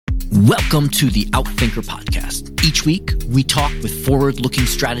Welcome to the Outthinker podcast. Each week, we talk with forward-looking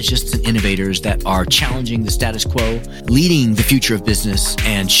strategists and innovators that are challenging the status quo, leading the future of business,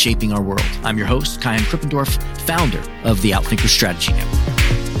 and shaping our world. I'm your host, Kyan Krippendorf, founder of the Outthinker Strategy Network.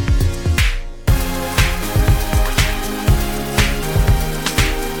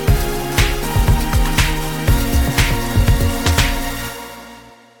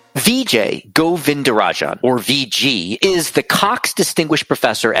 Vijay Govindarajan, or VG, is the Cox Distinguished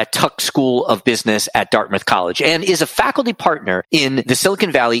Professor at Tuck School of Business at Dartmouth College and is a faculty partner in the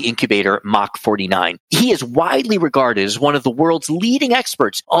Silicon Valley incubator Mach 49. He is widely regarded as one of the world's leading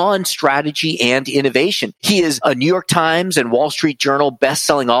experts on strategy and innovation. He is a New York Times and Wall Street Journal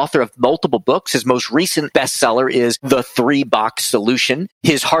best-selling author of multiple books. His most recent bestseller is The Three-Box Solution.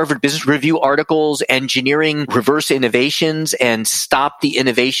 His Harvard Business Review articles, Engineering Reverse Innovations and Stop the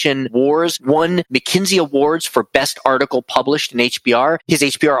Innovation Wars, won McKinsey Awards for Best Article Published in HBR. His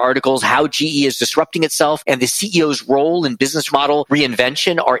HBR articles, How GE is Disrupting Itself and the CEO's Role in Business Model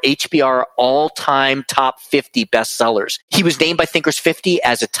Reinvention, are HBR all-time top 50 bestsellers. He was named by Thinkers 50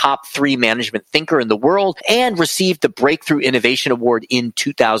 as a top 3 management thinker in the world and received the Breakthrough Innovation Award in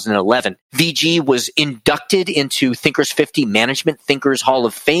 2011. VG was inducted into Thinkers 50 Management Thinkers Hall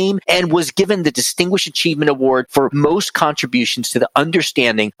of Fame and was given the Distinguished Achievement Award for most contributions to the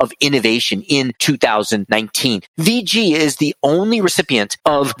understanding of innovation in 2019. VG is the only recipient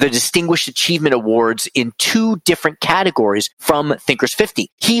of the Distinguished Achievement Awards in 2 different categories from Thinkers 50.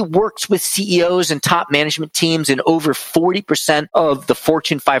 He works with CEOs and top management teams in over 40% of the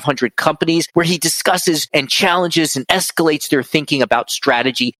Fortune 500 companies, where he discusses and challenges and escalates their thinking about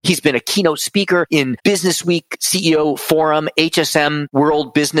strategy. He's been a keynote speaker in Business Week, CEO Forum, HSM,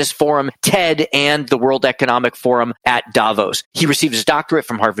 World Business Forum, TED, and the World Economic Forum at Davos. He received his doctorate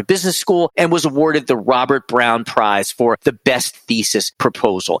from Harvard Business School and was awarded the Robert Brown Prize for the best thesis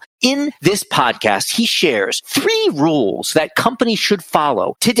proposal. In this podcast, he shares 3 rules that companies should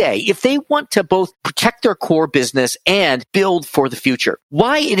follow today if they want to both protect their core business and build for the future.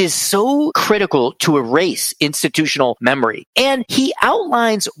 Why it is so critical to erase institutional memory. And he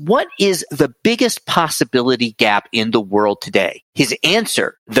outlines what is the biggest possibility gap in the world today. His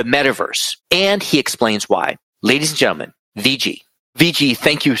answer, the metaverse. And he explains why. Ladies and gentlemen, VG. VG,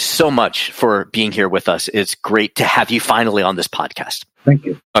 thank you so much for being here with us. It's great to have you finally on this podcast. Thank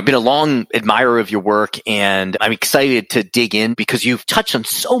you. I've been a long admirer of your work, and I'm excited to dig in because you've touched on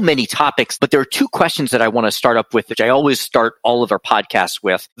so many topics. But there are 2 questions that I want to start up with, which I always start all of our podcasts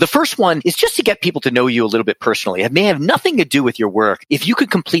with. The first one is just to get people to know you a little bit personally. It may have nothing to do with your work. If you could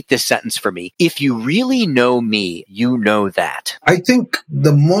complete this sentence for me, if you really know me, you know that. I think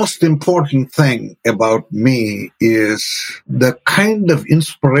the most important thing about me is the kind of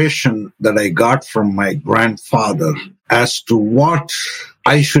inspiration that I got from my grandfather as to what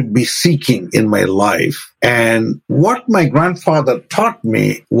I should be seeking in my life. And what my grandfather taught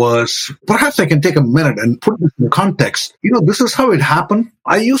me was, perhaps I can take a minute and put this in context. This is how it happened.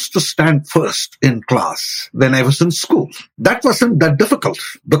 I used to stand first in class when I was in school. That wasn't that difficult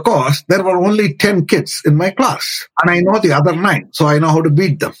because there were only 10 kids in my class and I know the other 9, so I know how to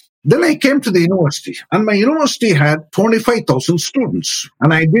beat them. Then I came to the university, and my university had 25,000 students,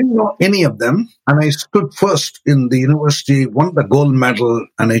 and I didn't know any of them, and I stood first in the university, won the gold medal,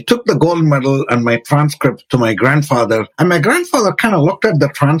 and I took the gold medal and my transcript to my grandfather, and my grandfather kind of looked at the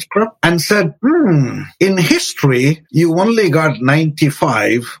transcript and said, in history, you only got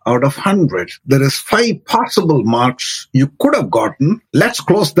 95 out of 100. There is 5 possible marks you could have gotten. Let's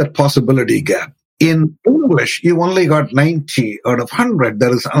close that possibility gap. In English, you only got 90 out of 100.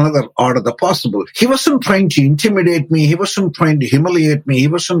 There is another out of the possible. He wasn't trying to intimidate me. He wasn't trying to humiliate me. He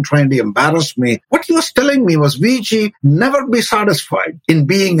wasn't trying to embarrass me. What he was telling me was, VG, never be satisfied in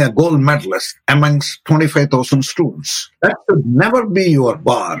being a gold medalist amongst 25,000 students. That should never be your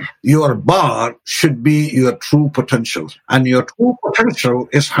bar. Your bar should be your true potential. And your true potential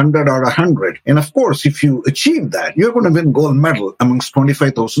is 100 out of 100. And of course, if you achieve that, you're going to win gold medal amongst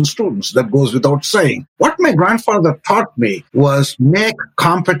 25,000 students. That goes without saying. What my grandfather taught me was make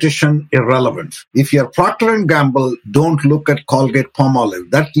competition irrelevant. If you're Procter & Gamble, don't look at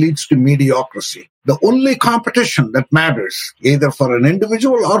Colgate-Palmolive. That leads to mediocrity. The only competition that matters, either for an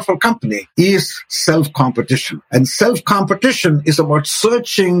individual or for a company, is self-competition. And self-competition is about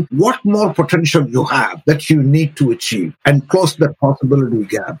searching what more potential you have that you need to achieve and close that possibility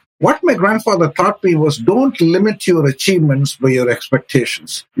gap. What my grandfather taught me was don't limit your achievements by your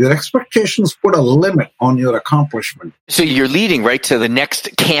expectations. Your expectations put a limit on your accomplishment. So you're leading right to the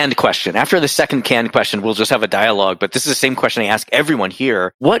next canned question. After the second canned question, we'll just have a dialogue, but this is the same question I ask everyone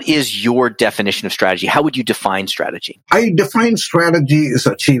here. What is your definition of strategy? How would you define strategy? I define strategy as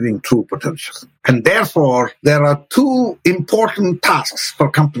achieving true potential. And therefore, there are two important tasks for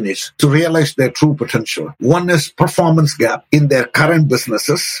companies to realize their true potential. One is performance gap in their current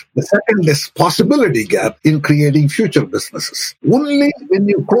businesses. The second is possibility gap in creating future businesses. Only when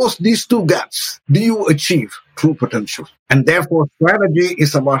you close these two gaps do you achieve true potential. And therefore, strategy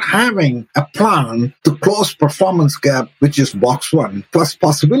is about having a plan to close performance gap, which is box 1, plus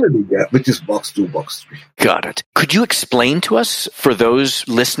possibility gap, which is box 2, box 3. Got it. Could you explain to us, for those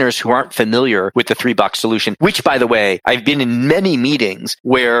listeners who aren't familiar with the 3-box solution, which, by the way, I've been in many meetings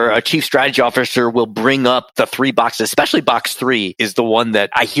where a chief strategy officer will bring up the 3 boxes, especially box 3 is the one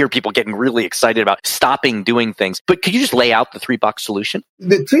that I hear people getting really excited about, stopping doing things. But could you just lay out the 3-box solution?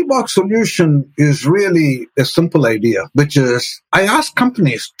 The 3-box solution is really a simple idea, which is I ask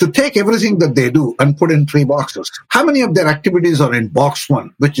companies to take everything that they do and put in 3 boxes. How many of their activities are in box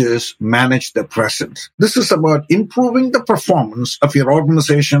 1, which is manage the present? This is about improving the performance of your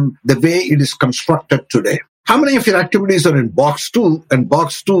organization the way it is constructed today. How many of your activities are in box 2? And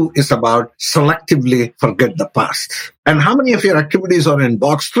box 2 is about selectively forget the past. And how many of your activities are in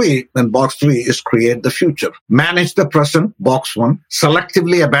box 3? And box 3 is create the future. Manage the present, box 1.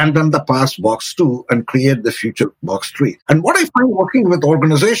 Selectively abandon the past, box 2. And create the future, box 3. And what I find working with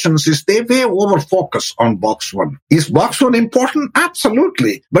organizations is they way over focus on box 1. Is box 1 important?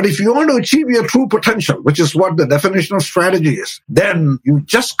 Absolutely. But if you want to achieve your true potential, which is what the definition of strategy is, then you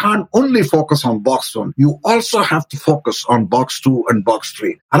just can't only focus on box 1. You also have to focus on box 2 and box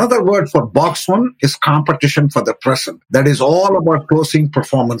 3. Another word for box 1 is competition for the present. That is all about closing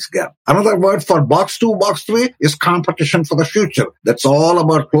performance gap. Another word for box 2, box 3 is competition for the future. That's all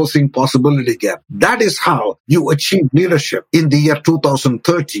about closing possibility gap. That is how you achieve leadership in the year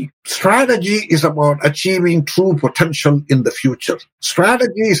 2030. Strategy is about achieving true potential in the future.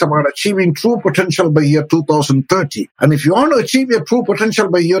 Strategy is about achieving true potential by year 2030. And if you want to achieve your true potential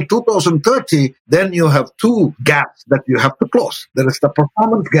by year 2030, then you have 2 gaps that you have to close. There is the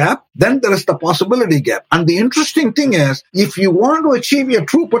performance gap, then there is the possibility gap. And the interesting thing is, if you want to achieve your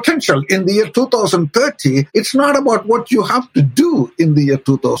true potential in the year 2030, it's not about what you have to do in the year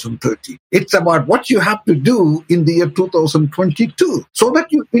 2030. It's about what you have to do in the year 2022 so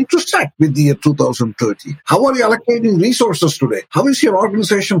that you intersect with the year 2030. How are you allocating resources today? How is your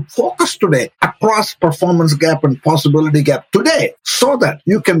organization focused today across performance gap and possibility gap today so that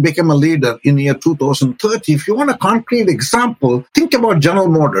you can become a leader in the year 2030? If you want a concrete example, think about General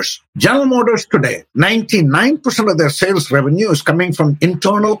Motors. General Motors today, 99% of their sales revenue is coming from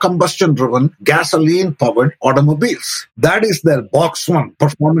internal combustion-driven, gasoline-powered automobiles. That is their box 1,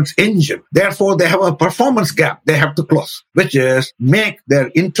 performance engine. Therefore, they have a performance gap they have to close, which is make their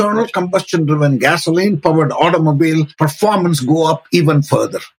internal combustion-driven, gasoline-powered automobile performance go up even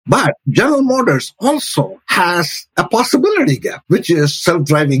further. But General Motors also has a possibility gap, which is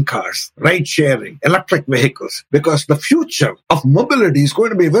self-driving cars, ride-sharing, electric vehicles, because the future of mobility is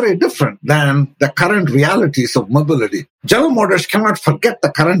going to be very different than the current realities of mobility. General Motors cannot forget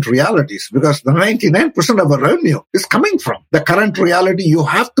the current realities because the 99% of our revenue is coming from the current reality. You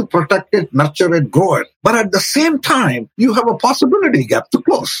have to protect it, nurture it, grow it. But at the same time, you have a possibility gap to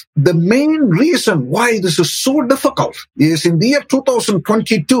close. The main reason why this is so difficult is in the year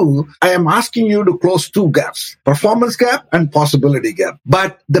 2022, I am asking you to close 2 gaps, performance gap and possibility gap.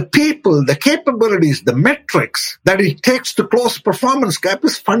 But the people, the capabilities, the metrics that it takes to close performance gap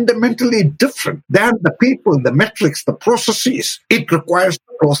is fundamentally different than the people, the metrics, the processes it requires to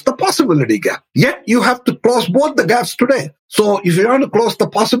close the possibility gap. Yet you have to close both the gaps today. So if you want to close the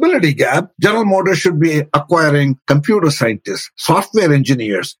possibility gap, General Motors should be acquiring computer scientists, software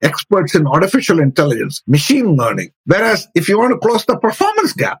engineers, experts in artificial intelligence, machine learning. Whereas if you want to close the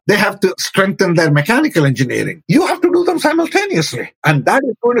performance gap, they have to strengthen their mechanical engineering. You have to do them simultaneously. And that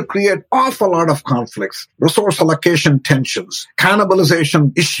is going to create an awful lot of conflicts, resource allocation tensions,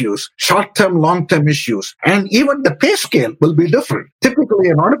 cannibalization issues, short-term, long-term issues, and even the pay scale will be different. Typically,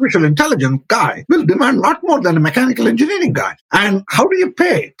 an artificial intelligence guy will demand a lot more than a mechanical engineering guy. And how do you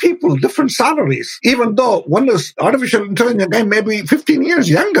pay people different salaries, even though one is artificial intelligence guy may be 15 years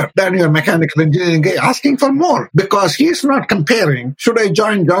younger than your mechanical engineering guy, asking for more because he's not comparing, should I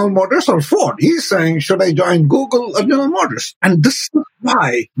join General Motors or Ford? He's saying, should I join Google or General Motors? And this is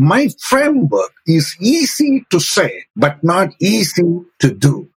why my framework is easy to say, but not easy to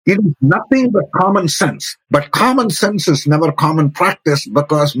do. It is nothing but common sense. But common sense is never common practice,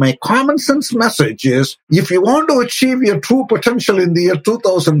 because my common sense message is, if you want to achieve your true potential in the year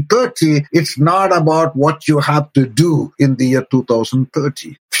 2030, it's not about what you have to do in the year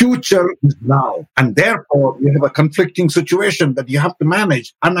 2030. Future is now. And therefore, you have a conflicting situation that you have to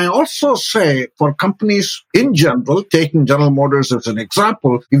manage. And I also say, for companies in general, taking General Motors as an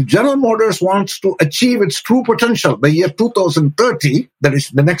example, if General Motors wants to achieve its true potential by year 2030, that is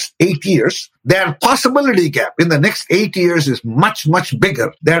the next 8 years, their possibility gap in the next 8 years is much, much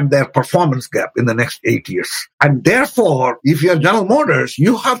bigger than their performance gap in the next 8 years. And therefore, if you're General Motors,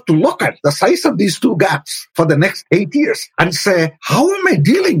 you have to look at the size of these two gaps for the next 8 years and say, how am I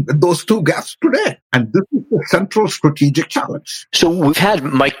dealing with those two gaps today? And this is the central strategic challenge. So we've had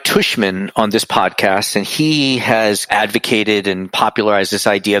Mike Tushman on this podcast, and he has advocated and popularized this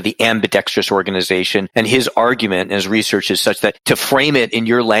idea of the ambidextrous organization. And his argument and his research is such that, to frame it in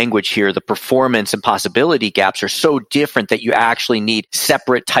your language here, the performance and possibility gaps are so different that you actually need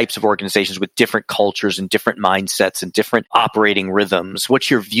separate types of organizations with different cultures and different mindsets and different operating rhythms.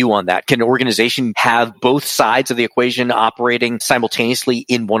 What's your view on that? Can an organization have both sides of the equation operating simultaneously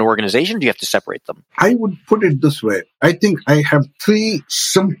in one organization, or do you have to separate them? I would put it this way. I think I have 3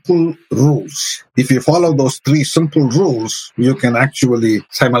 simple rules. If you follow those 3 simple rules, you can actually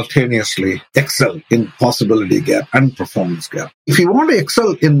simultaneously excel in possibility gap and performance gap. If you want to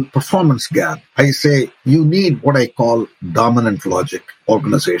excel in performance gap, I say you need what I call dominant logic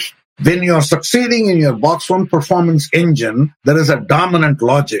organization. When you are succeeding in your box 1 performance engine, there is a dominant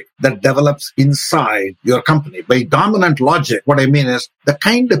logic that develops inside your company. By dominant logic, what I mean is the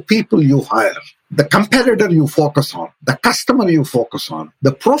kind of people you hire, the competitor you focus on, the customer you focus on,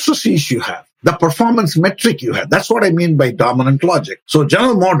 the processes you have, the performance metric you have. That's what I mean by dominant logic. So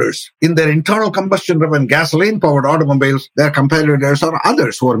General Motors, in their internal combustion-driven gasoline-powered automobiles, their competitors are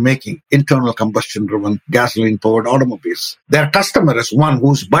others who are making internal combustion-driven gasoline-powered automobiles. Their customer is one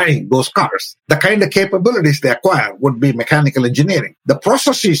who's buying those cars. The kind of capabilities they acquire would be mechanical engineering. The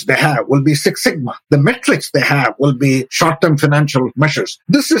processes they have will be Six Sigma. The metrics they have will be short-term financial measures.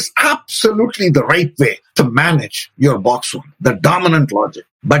 This is absolutely the right way to manage your box 1, the dominant logic.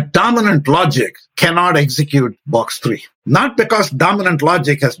 But dominant logic cannot execute box 3. Not because dominant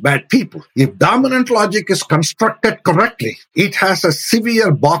logic has bad people. If dominant logic is constructed correctly, it has a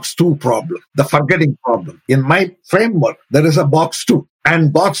severe box 2 problem, the forgetting problem. In my framework, there is a box 2.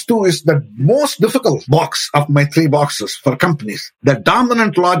 And box 2 is the most difficult box of my 3 boxes for companies. The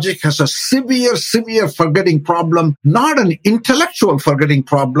dominant logic has a severe forgetting problem, not an intellectual forgetting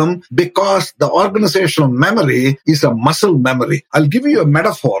problem, because the organizational memory is a muscle memory. I'll give you a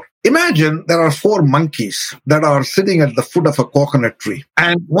metaphor. Imagine there are 4 monkeys that are sitting at the foot of a coconut tree.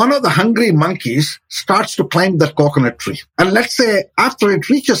 And one of the hungry monkeys starts to climb that coconut tree. And let's say after it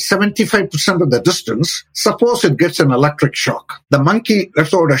reaches 75% of the distance, suppose it gets an electric shock. The monkey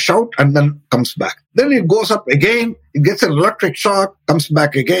lets out a shout and then comes back. Then it goes up again, it gets an electric shock, comes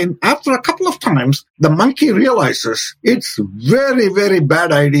back again. After a couple of times, the monkey realizes it's very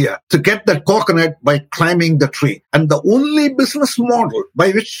bad idea to get that coconut by climbing the tree. And the only business model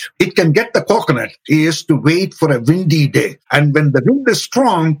by which it can get the coconut is to wait for a windy day. And when the wind is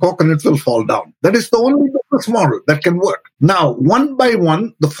strong, coconut will fall down. That is the only business model that can work. Now, one by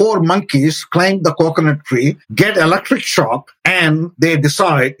one, the 4 monkeys climb the coconut tree, get electric shock, and they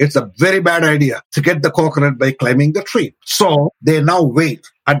decide it's a very bad idea to get the coconut by climbing the tree. So they now wait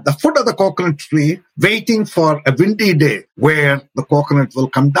at the foot of the coconut tree, waiting for a windy day where the coconut will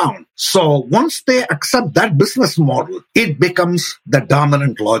come down. So once they accept that business model, it becomes the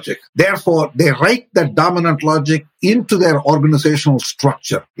dominant logic. Therefore, they write that dominant logic into their organizational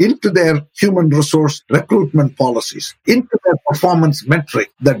structure, into their human resource recruitment policies, into their performance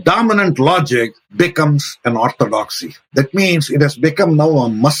metric. The dominant logic becomes an orthodoxy. That means it has become now a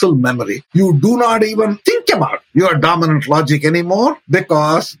muscle memory. You do not even think about your dominant logic anymore,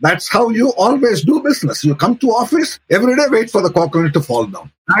 because that's how you always do business. You come to office every day, wait for the coconut to fall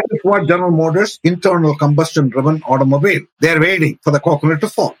down. That is what General Motors internal combustion driven automobile. They're waiting for the coconut to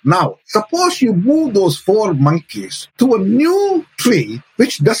fall. Now, suppose you move those 4 monkeys to a new tree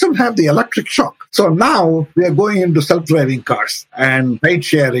which doesn't have the electric shock. So now we are going into self-driving cars and ride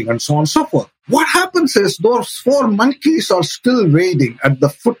sharing and so on and so forth. What happens is those 4 monkeys are still waiting at the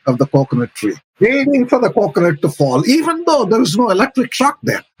foot of the coconut tree, waiting for the coconut to fall, even though there is no electric shock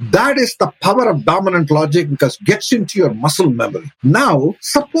there. That is the power of dominant logic because it gets into your muscle memory. Now,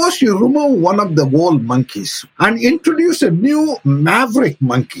 suppose you remove one of the old monkeys and introduce a new maverick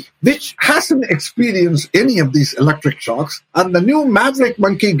monkey, which hasn't experienced any of these electric shocks. And the new maverick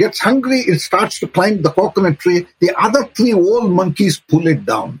monkey gets hungry, it starts to climb the coconut tree. The other three old monkeys pull it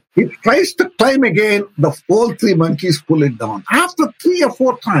down. It tries to climb again, the all three monkeys pull it down. After 3 or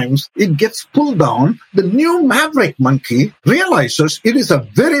 4 times, it gets pulled down. The new maverick monkey realizes it is a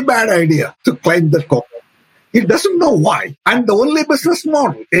very bad idea to climb the coconut. It doesn't know why. And the only business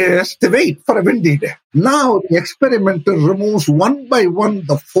model is to wait for a windy day. Now the experimenter removes one by one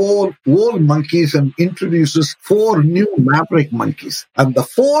the 4 old monkeys and introduces 4 new maverick monkeys. And the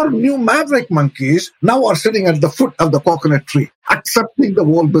 4 new maverick monkeys now are sitting at the foot of the coconut tree, accepting the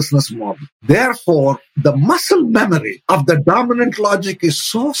old business model. Therefore, the muscle memory of the dominant logic is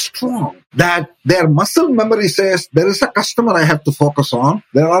so strong that their muscle memory says there is a customer I have to focus on.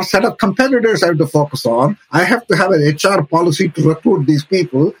 There are a set of competitors I have to focus on. I have to have an HR policy to recruit these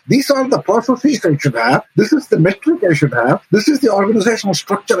people. These are the processes I should have. This is the metric I should have. This is the organizational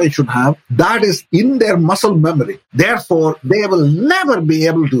structure I should have. That is in their muscle memory. Therefore, they will never be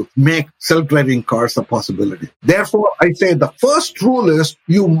able to make self-driving cars a possibility. Therefore, I say the first rule is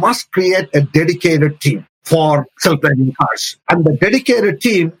you must create a dedicated team for self-driving cars. And the dedicated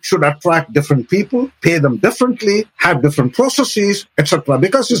team should attract different people, pay them differently, have different processes, etc.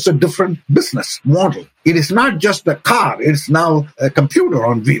 because it's a different business model. It is not just a car. It's now a computer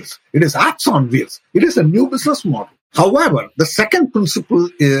on wheels. It is apps on wheels. It is a new business model. However, the second principle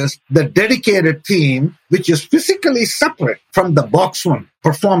is the dedicated team, which is physically separate from the box one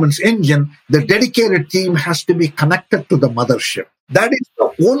performance engine. The dedicated team has to be connected to the mothership. That is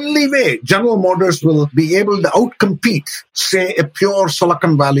the only way General Motors will be able to outcompete, say, a pure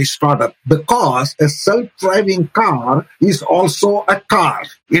Silicon Valley startup, because a self-driving car is also a car.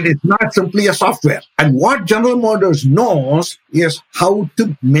 It is not simply a software. And what General Motors knows is how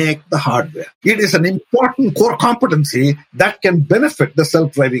to make the hardware. It is an important core competency that can benefit the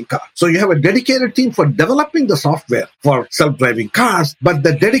self-driving car. So you have a dedicated team for developing the software for self-driving cars, but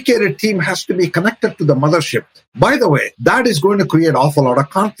the dedicated team has to be connected to the mothership. By the way, that is going to create an awful lot of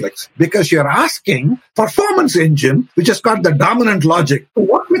conflicts because you're asking performance engine, which has got the dominant logic, to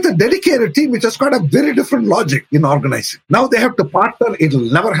work with a dedicated team, which has got a very different logic in organizing. Now they have to partner. It'll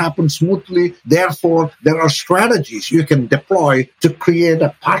never happen smoothly. Therefore, there are strategies you can deploy to create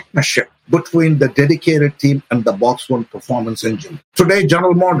a partnership between the dedicated team and the box one performance engine. Today,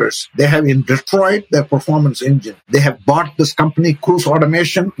 General Motors, they have in Detroit their performance engine. They have bought this company, Cruise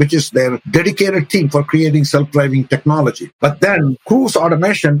Automation, which is their dedicated team for creating self-driving technology. But then Cruise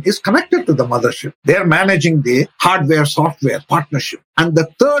Automation is connected to the mothership. They're managing the hardware-software partnership. And the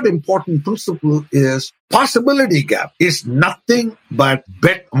third important principle is possibility gap is nothing but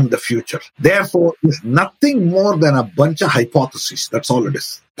bet on the future. Therefore, it's nothing more than a bunch of hypotheses. That's all it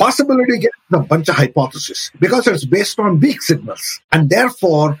is. Possibility gap is a bunch of hypotheses because it's based on weak signals. And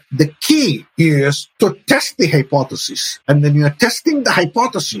therefore, the key is to test the hypothesis. And when you're testing the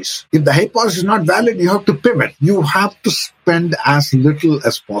hypothesis, if the hypothesis is not valid, you have to pivot. You have to spend as little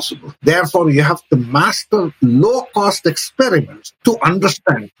as possible. Therefore, you have to master low-cost experiments to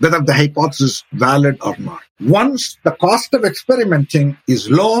understand whether the hypothesis is valid or not. Once the cost of experimenting is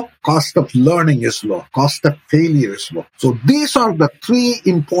low, cost of learning is low, cost of failure is low. So these are the 3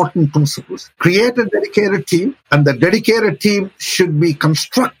 important principles. Create a dedicated team, and the dedicated team should be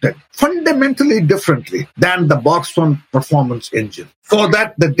constructed fundamentally differently than the box one performance engine, so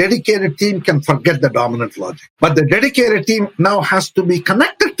that the dedicated team can forget the dominant logic. But the dedicated team now has to be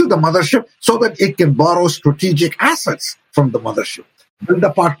connected to the mothership so that it can borrow strategic assets from the mothership, build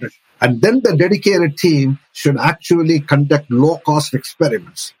a partnership. And then the dedicated team should actually conduct low-cost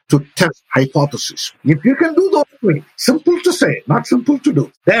experiments to test hypotheses. If you can do those 3, simple to say, not simple to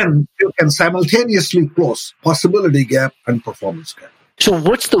do, then you can simultaneously close possibility gap and performance gap. So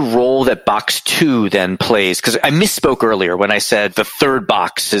what's the role that box 2 then plays? Because I misspoke earlier when I said the third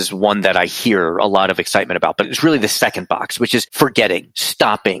box is one that I hear a lot of excitement about, but it's really the second box, which is forgetting,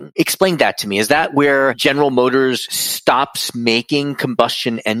 stopping. Explain that to me. Is that where General Motors stops making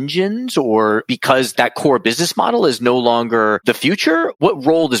combustion engines, or because that core business model is no longer the future? What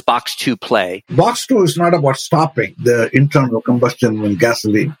role does box 2 play? Box 2 is not about stopping the internal combustion and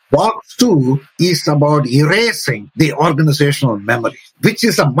gasoline. Box 2 is about erasing the organizational memory, which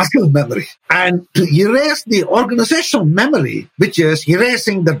is a muscle memory. And to erase the organizational memory, which is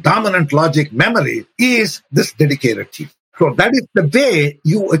erasing the dominant logic memory, is this dedicated team. So that is the way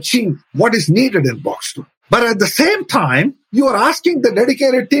you achieve what is needed in box 2. But at the same time, you are asking the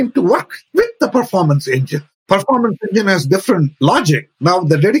dedicated team to work with the performance engine. Performance engine has different logic. Now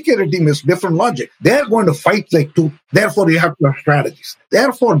the dedicated team has different logic. They're going to fight like two. Therefore, you have to have strategies.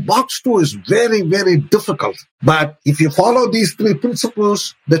 Therefore, box 2 is very, very difficult. But if you follow these 3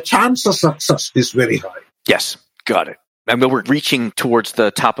 principles, the chance of success is very high. Yes, got it. I mean, we're reaching towards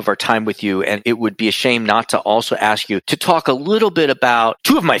the top of our time with you, and it would be a shame not to also ask you to talk a little bit about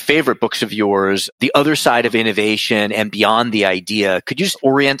 2 of my favorite books of yours, The Other Side of Innovation and Beyond the Idea. Could you just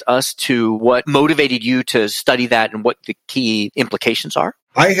orient us to what motivated you to study that and what the key implications are?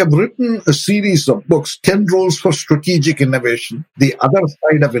 I have written a series of books, 10 Rules for Strategic Innovation, The Other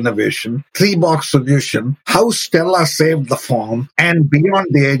Side of Innovation, 3-Box Solution, How Stella Saved the Farm, and Beyond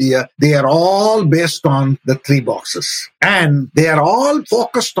the Idea. They are all based on the 3 boxes. And they are all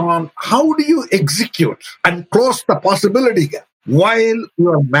focused on how do you execute and close the possibility gap while you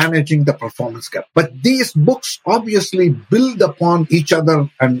are managing the performance gap. But these books obviously build upon each other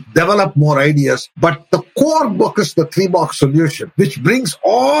and develop more ideas. But the core book is the 3-Box Solution, which brings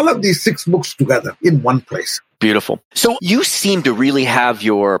all of these 6 books together in one place. Beautiful. So you seem to really have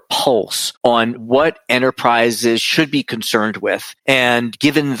your pulse on what enterprises should be concerned with. And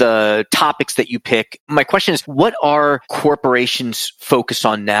given the topics that you pick, my question is, what are corporations focused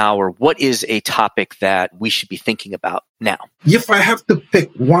on now, or what is a topic that we should be thinking about now? If I have to pick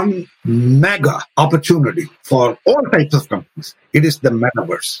one mega opportunity for all types of companies, it is the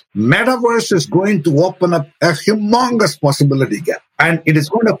metaverse. Metaverse is going to open up a humongous possibility gap. And it is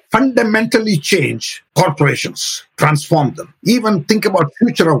going to fundamentally change corporations, transform them. Even think about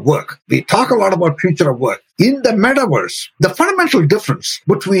future of work. We talk a lot about future of work. In the metaverse, the fundamental difference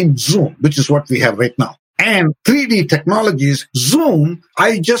between Zoom, which is what we have right now, and 3D technologies, Zoom,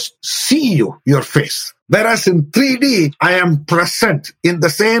 I just see you, your face. Whereas in 3D, I am present in the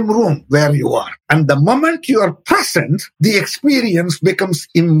same room where you are. And the moment you are present, the experience becomes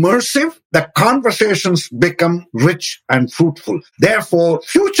immersive. The conversations become rich and fruitful. Therefore,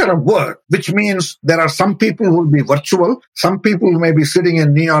 future of work, which means there are some people who will be virtual. Some people may be sitting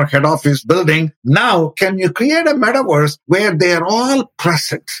in New York head office building. Now, can you create a metaverse where they are all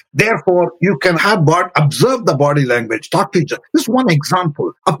present? Therefore, you can have observe the body language, talk to each other. This is one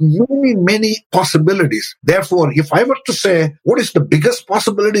example of many, many possibilities. Therefore, if I were to say, what is the biggest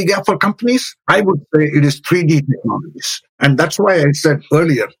possibility gap for companies? I would say it is 3D technologies. And that's why I said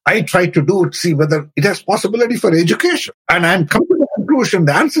earlier, I try to do it, see whether it has possibility for education. And I'm coming to the conclusion,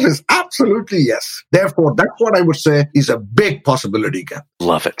 the answer is absolutely yes. Therefore, that's what I would say is a big possibility gap.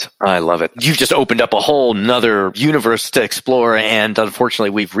 Love it. I love it. You've just opened up a whole nother universe to explore. And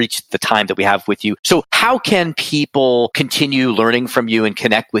unfortunately, we've reached the time that we have with you. So how can people continue learning from you and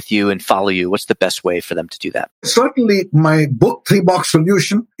connect with you and follow you? What's the best way for them to do that? Certainly, my book, 3-Box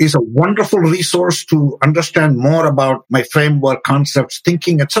Solution, is a wonderful resource to understand more about my framework, concepts,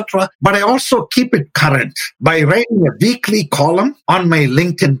 thinking, etc. But I also keep it current by writing a weekly column on my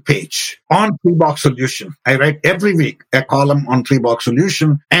LinkedIn page on 3-Box Solution. I write every week a column on 3-Box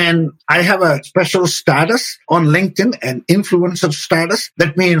Solution, and I have a special status on LinkedIn, an influencer status.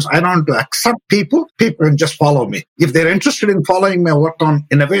 That means I don't have to accept people. People can just follow me. If they're interested in following my work on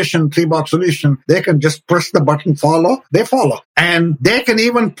innovation, 3-Box Solution, they can just press the button follow. They follow. And they can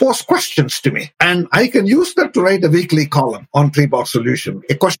even post questions to me. And I can use that to write a weekly column on 3-Box Solution.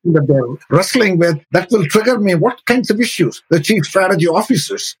 A question that they're wrestling with that will trigger me what kinds of issues the chief strategy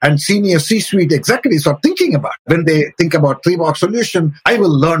officers and senior C-suite executives are thinking about. When they think about 3-Box Solution, I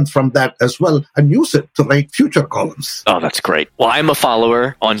will learn from that as well and use it to write future columns. Oh, that's great. Well, I'm a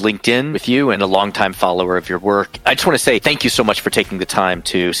follower on LinkedIn with you and a longtime follower of your work. I just want to say thank you so much for taking the time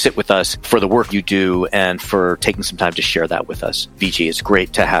to sit with us, for the work you do, and for taking some time to share that with us. Vijay, it's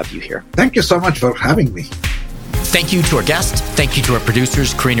great to have you here. Thank you so much for having me. Thank you to our guests. Thank you to our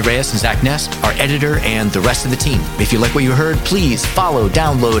producers, Karina Reyes and Zach Ness, our editor, and the rest of the team. If you like what you heard, please follow,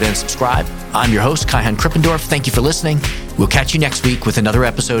 download, and subscribe. I'm your host, Kaihan Krippendorf. Thank you for listening. We'll catch you next week with another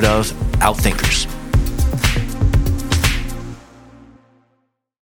episode of Outthinkers.